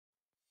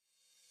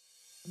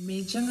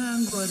Man,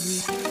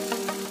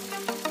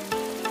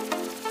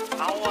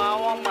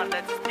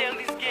 let's tell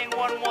this gang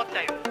one more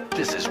time.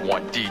 This is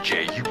one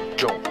DJ you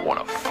don't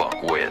wanna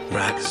fuck with.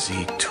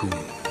 RAXZ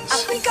TuNEZ. I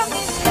think I'm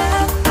in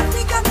love, I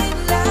think I'm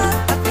in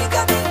love, I think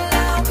I'm in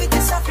love with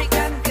this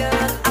African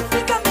girl. I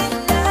think I'm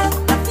in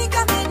love, I think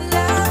I'm in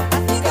love, I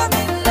think I'm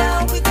in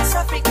love with this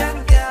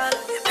African girl.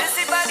 Your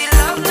busy body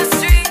love the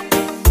street.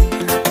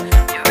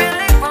 You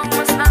really want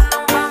what's not no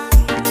one.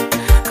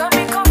 Got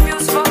me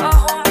confused for a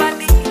home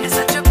body. You're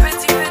such a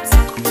pretty pretty.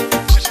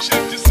 I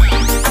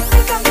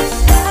think I'm in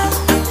love,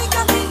 I think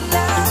I'm in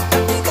love, I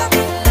think I'm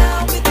in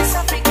love with this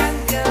African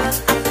girl.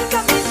 I think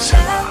I'm in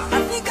love, I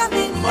think I'm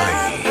in love,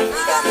 I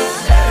think I'm in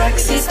love.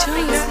 RAXZ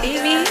TuNEZ,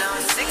 baby.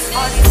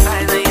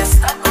 6:45 and you're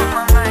stuck on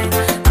my mind.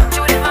 Don't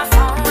you leave my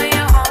phone when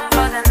you're home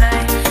for the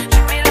night.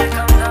 Treat me like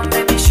I'm dumb,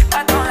 baby, je suis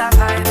pas dans la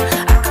vibe.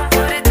 I can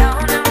put it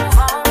down and move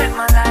on with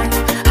my life.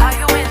 How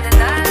you in the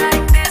night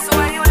like this?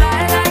 Why you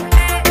lie like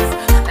this?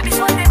 Maybe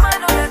one day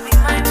mine or let me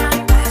mind my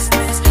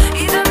business.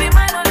 Either be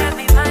mine or let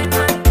me mind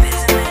my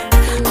business.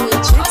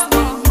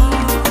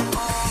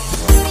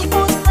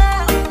 Beautiful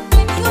smile,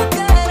 baby you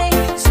got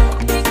it. So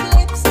big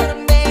lips and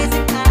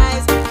amazing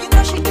eyes. You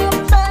know she got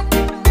back,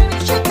 baby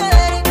she got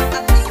it. I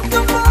think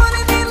I'm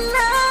falling in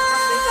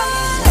love.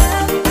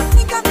 I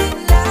think I'm in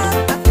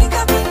love, I think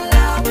I'm in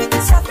love with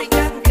this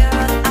African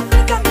girl. I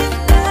think I'm in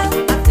love,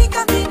 I think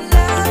I'm in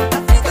love, I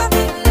think I'm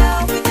in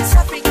love with this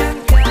African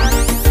girl.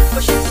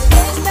 But she's the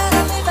best that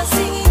I've ever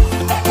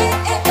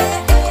seen.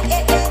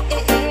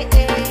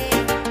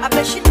 I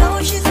bet she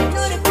knows she's a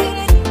beauty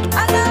queen.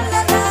 Ah, la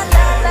la la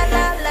la la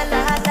la la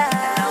la la.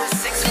 Now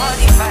it's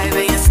 6:45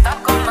 and you're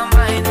stuck on my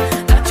mind.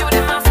 Don't you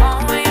leave my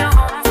phone when you're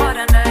home for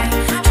the night.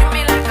 Treat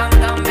me like I'm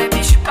dumb, baby,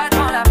 je suis pas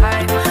dans la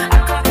vibe. I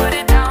can put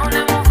it down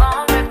and move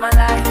on with my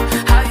life.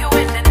 How you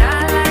in the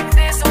night like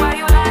this? Why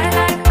you lie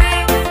like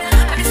this?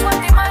 But this one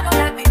day mine or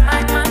let me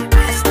mind my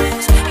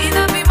business.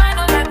 Either be mine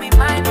or let me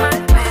mind my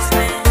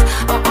business.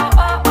 Oh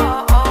oh oh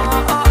oh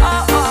oh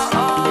oh oh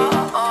oh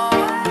oh oh.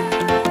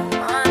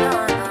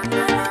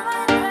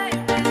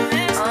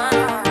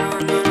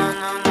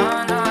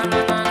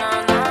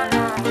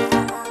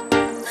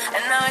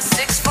 And now it's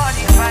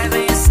 6:45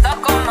 and you're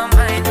stuck on my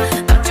mind.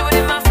 Don't you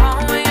leave my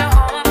phone when you're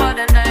home for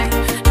the night.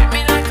 Treat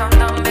me like I'm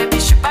dumb, baby,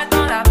 je suis pas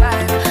dans la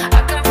vibe.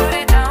 I can put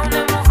it down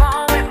and move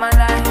on with my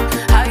life.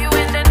 How you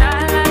in the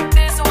night like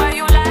this? Why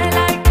you lie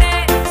like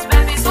this?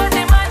 Baby, so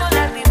they might not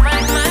let me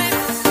mind my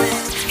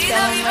business.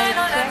 Either be mine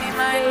or let me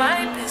mind my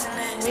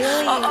business.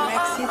 Really, Oh, oh,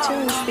 RAXZ oh,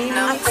 TuNEZ, baby.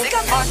 now it's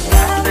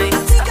 6:45 and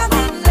you're